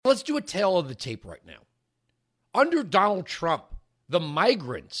let's do a tale of the tape right now. Under Donald Trump, the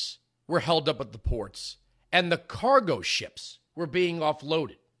migrants were held up at the ports and the cargo ships were being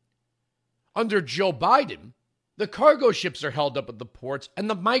offloaded. Under Joe Biden, the cargo ships are held up at the ports and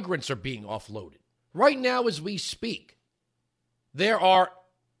the migrants are being offloaded. Right now, as we speak, there are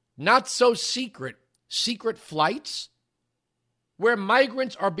not so secret flights where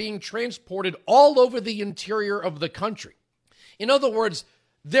migrants are being transported all over the interior of the country. In other words,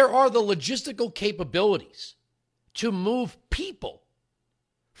 there are the logistical capabilities to move people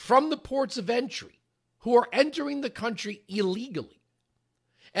from the ports of entry who are entering the country illegally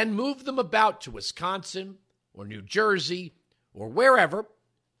and move them about to Wisconsin or New Jersey or wherever.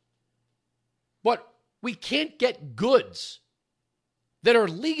 But we can't get goods that are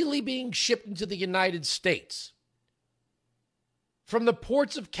legally being shipped into the United States from the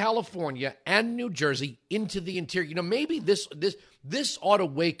ports of California and New Jersey into the interior. You know, maybe this ought to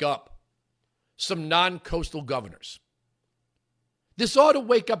wake up some non-coastal governors. This ought to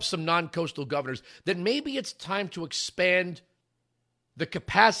wake up some non-coastal governors that maybe it's time to expand the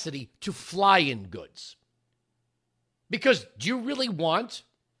capacity to fly in goods. Because do you really want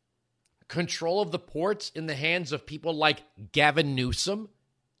control of the ports in the hands of people like Gavin Newsom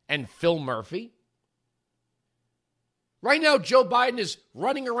and Phil Murphy? Right now, Joe Biden is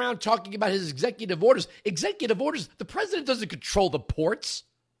running around talking about his executive orders. Executive orders, the president doesn't control the ports.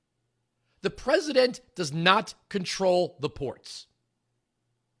 The president does not control the ports.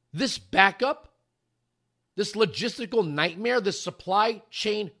 This backup, this logistical nightmare, this supply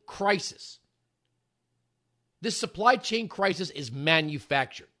chain crisis, is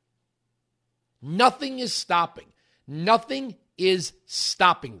manufactured. Nothing is stopping. Nothing is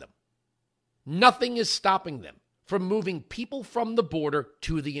stopping them. Nothing is stopping them from moving people from the border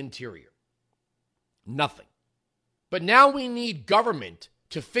to the interior. Nothing. But now we need government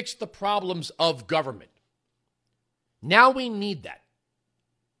to fix the problems of government. Now we need that.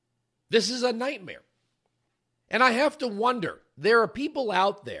 This is a nightmare. And I have to wonder, there are people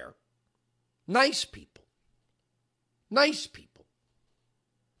out there, nice people,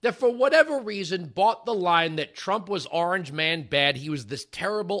 that for whatever reason bought the line that Trump was orange man bad, he was this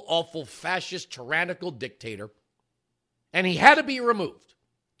terrible, awful, fascist, tyrannical dictator, and he had to be removed.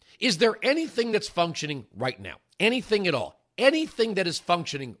 Is there anything that's functioning right now? Anything at all? Anything that is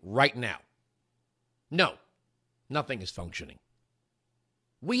functioning right now? No, nothing is functioning.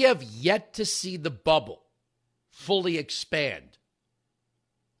 We have yet to see the bubble fully expand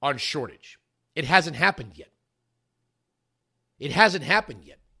on shortage. It hasn't happened yet. It hasn't happened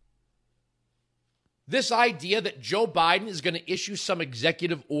yet. This idea that Joe Biden is going to issue some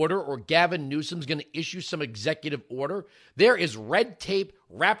executive order or Gavin Newsom is going to issue some executive order, there is red tape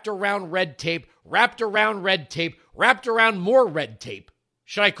wrapped around red tape, wrapped around red tape, wrapped around more red tape.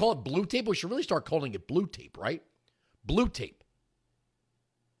 Should I call it blue tape? We should really start calling it blue tape, right? Blue tape.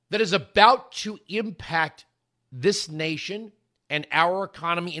 That is about to impact this nation and our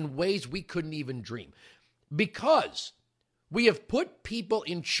economy in ways we couldn't even dream. Because we have put people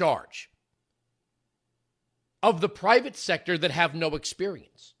in charge of the private sector that have no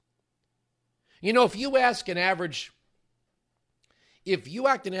experience. You know, if you ask an average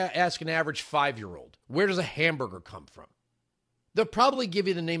 5-year-old, where does a hamburger come from? They'll probably give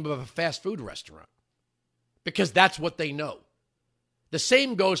you the name of a fast food restaurant because that's what they know. The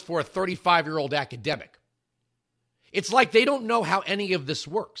same goes for a 35-year-old academic. It's like they don't know how any of this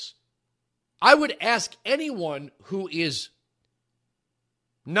works. I would ask anyone who is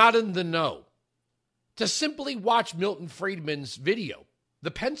not in the know to simply watch Milton Friedman's video, The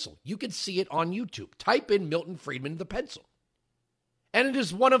Pencil. You can see it on YouTube. Type in Milton Friedman, The Pencil. And it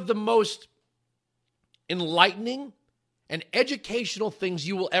is one of the most enlightening and educational things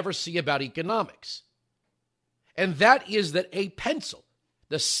you will ever see about economics. And that is that a pencil,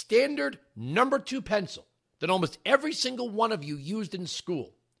 the standard number 2 pencil that almost every single one of you used in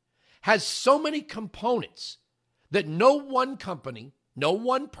school, has so many components that no one company, no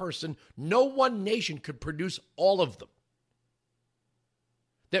one person, no one nation could produce all of them.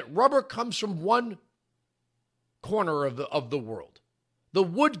 That rubber comes from one corner of the world. The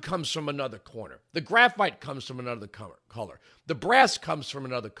wood comes from another corner. The graphite comes from another color. The brass comes from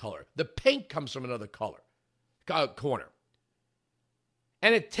another color. The paint comes from another corner.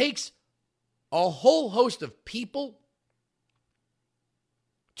 And it takes a whole host of people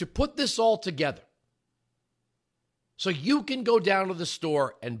to put this all together so you can go down to the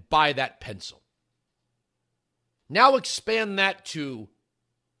store and buy that pencil. Now expand that to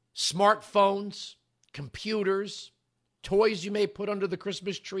smartphones, computers, toys you may put under the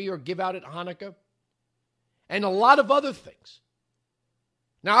Christmas tree or give out at Hanukkah, and a lot of other things.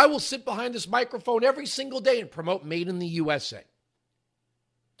 Now, I will sit behind this microphone every single day and promote Made in the USA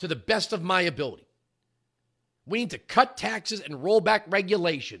to the best of my ability. We need to cut taxes and roll back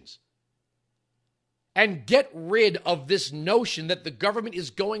regulations and get rid of this notion that the government is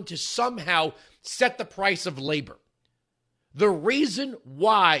going to somehow set the price of labor. The reason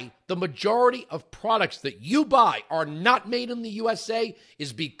why the majority of products that you buy are not made in the USA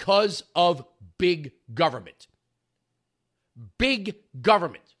is because of big government. Big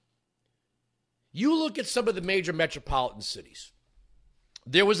government. You look at some of the major metropolitan cities.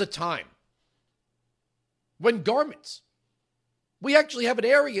 There was a time when garments, we actually have an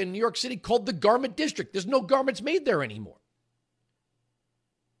area in New York City called the Garment District. There's no garments made there anymore.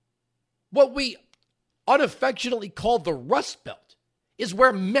 What we unaffectionately call the Rust Belt is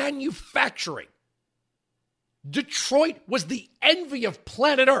where manufacturing. Detroit was the envy of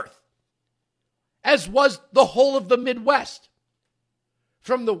planet Earth, as was the whole of the Midwest.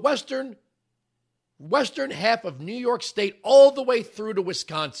 From the western half of New York State all the way through to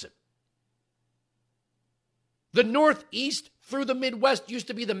Wisconsin. The Northeast through the Midwest used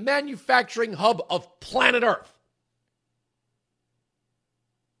to be the manufacturing hub of planet Earth.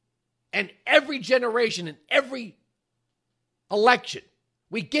 And every generation and every election,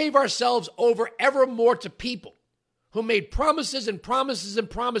 we gave ourselves over ever more to people who made promises and promises and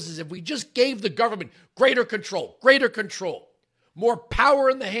promises. If we just gave the government greater control, more power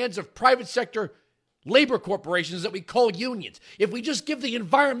in the hands of private sector labor corporations that we call unions, if we just give the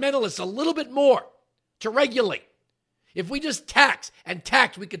environmentalists a little bit more to regulate, if we just tax and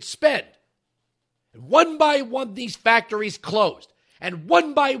tax, we could spend. And one by one, these factories closed. And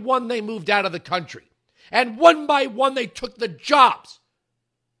one by one, they moved out of the country. And one by one, they took the jobs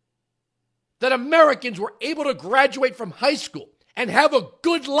that Americans were able to graduate from high school and have a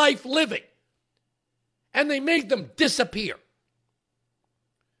good life living. And they made them disappear.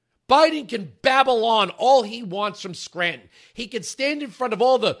 Biden can babble on all he wants from Scranton. He can stand in front of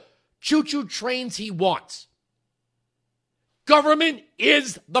all the choo-choo trains he wants. Government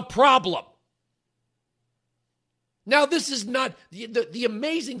is the problem. Now, this is not, the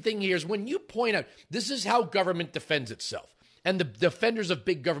amazing thing here is when you point out, this is how government defends itself. And the defenders of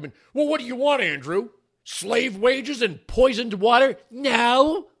big government, well, what do you want, Andrew? Slave wages and poisoned water?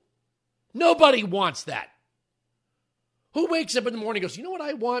 No. Nobody wants that. Who wakes up in the morning and goes, you know what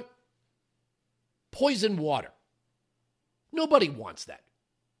I want? Poisoned water. Nobody wants that.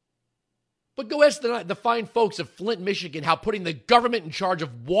 But go ask the fine folks of Flint, Michigan, how putting the government in charge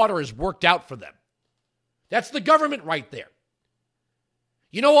of water has worked out for them. That's the government right there.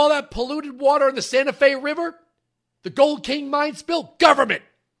 You know all that polluted water in the Santa Fe River? The Gold King mine spill? Government.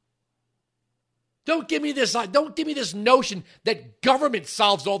 Don't give me this notion that government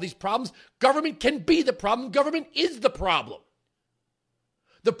solves all these problems. Government can be the problem. Government is the problem.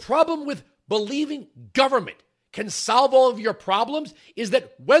 The problem with believing government can solve all of your problems is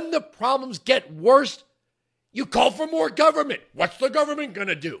that when the problems get worse, you call for more government. What's the government going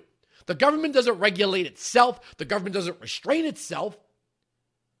to do? The government doesn't regulate itself. The government doesn't restrain itself.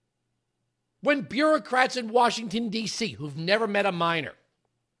 When bureaucrats in Washington, D.C., who've never met a miner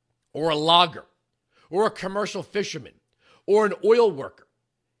or a logger or a commercial fisherman or an oil worker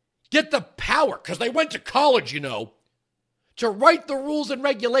get the power, because they went to college, to write the rules and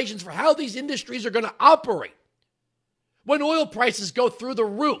regulations for how these industries are going to operate. When oil prices go through the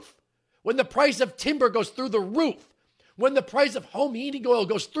roof, when the price of timber goes through the roof, when the price of home heating oil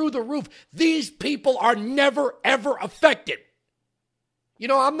goes through the roof, these people are never, ever affected.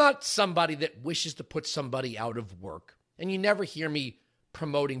 I'm not somebody that wishes to put somebody out of work, and you never hear me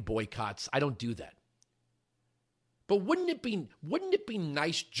promoting boycotts. I don't do that. But wouldn't it be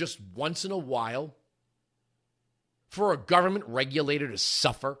nice just once in a while for a government regulator to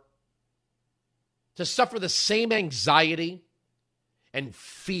suffer the same anxiety and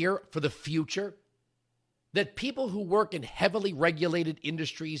fear for the future that people who work in heavily regulated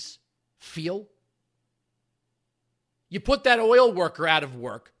industries feel? You put that oil worker out of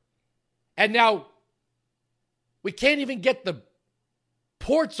work, and now we can't even get the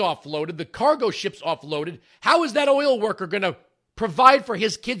ports offloaded, the cargo ships offloaded. How is that oil worker going to provide for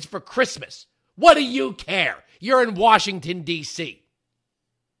his kids for Christmas? What do you care? You're in Washington, D.C.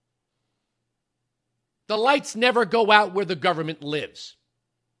 The lights never go out where the government lives.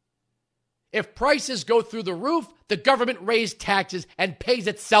 If prices go through the roof, the government raises taxes and pays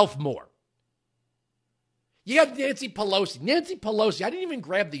itself more. You got Nancy Pelosi, I didn't even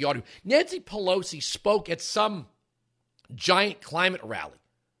grab the audio. Nancy Pelosi spoke at some giant climate rally.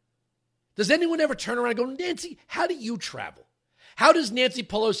 Does anyone ever turn around and go, Nancy, how do you travel? How does Nancy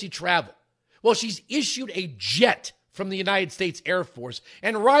Pelosi travel? Well, she's issued a jet from the United States Air Force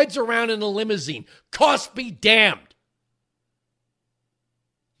and rides around in a limousine. Cost be damned.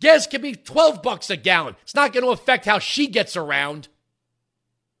 Gas can be $12 a gallon. It's not going to affect how she gets around.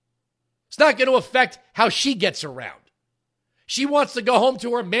 It's not going to affect how she gets around. She wants to go home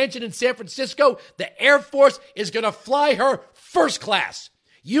to her mansion in San Francisco. The Air Force is going to fly her first class.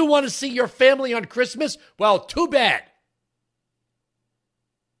 You want to see your family on Christmas? Well, too bad.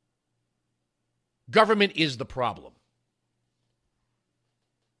 Government is the problem.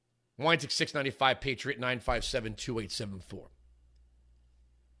 Weinzig 695, Patriot 957-2874.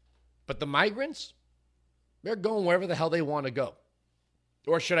 But the migrants, they're going wherever the hell they want to go.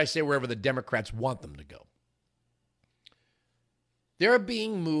 Or should I say wherever the Democrats want them to go. They're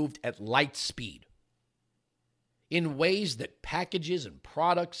being moved at light speed in ways that packages and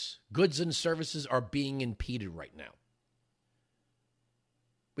products, goods and services are being impeded right now.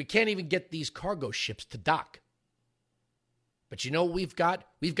 We can't even get these cargo ships to dock. But you know what we've got?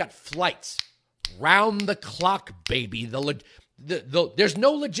 We've got flights. Round the clock, baby. There's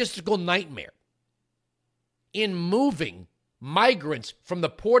no logistical nightmare in moving migrants from the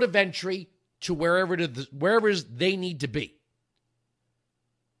port of entry to wherever they need to be.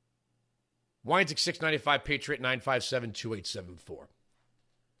 Weinzig 695, Patriot 957-2874.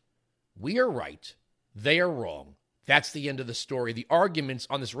 We are right. They are wrong. That's the end of the story. The arguments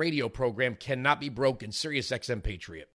on this radio program cannot be broken. Sirius XM Patriot.